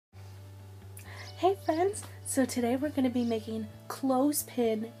Hey friends! So today we're going to be making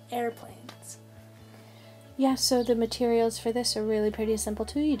clothespin airplanes. Yeah, so the materials for this are really pretty simple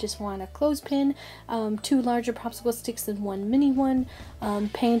too. You just want a clothespin, 2 larger popsicle sticks and 1 mini one,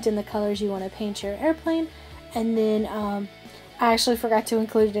 paint in the colors you want to paint your airplane, and then I actually forgot to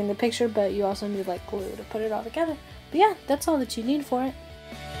include it in the picture, but you also need like glue to put it all together. But yeah, that's all that you need for it.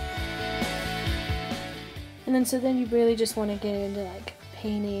 And then you really just want to get into like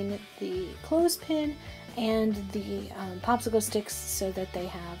painting the clothespin and the popsicle sticks so that they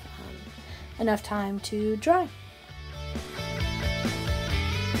have enough time to dry.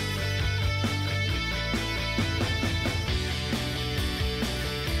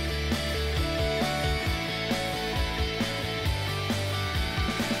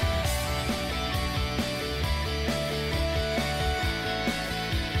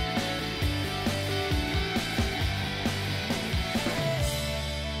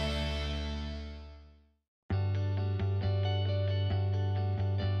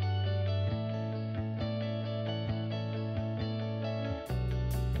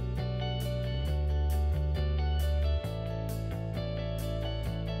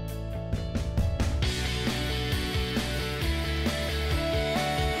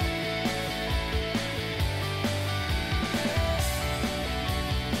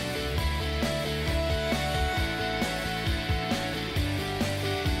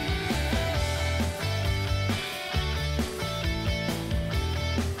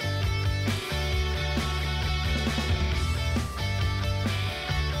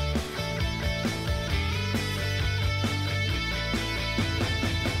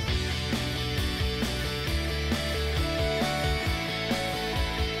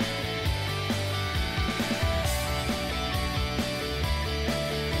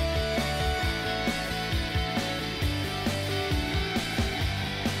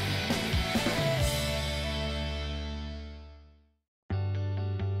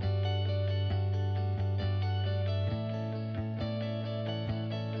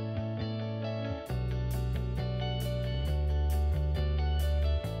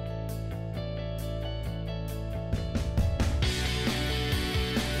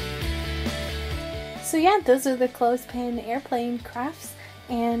 So yeah, those are the clothespin airplane crafts,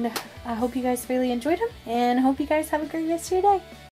 and I hope you guys really enjoyed them, and I hope you guys have a great rest of your day.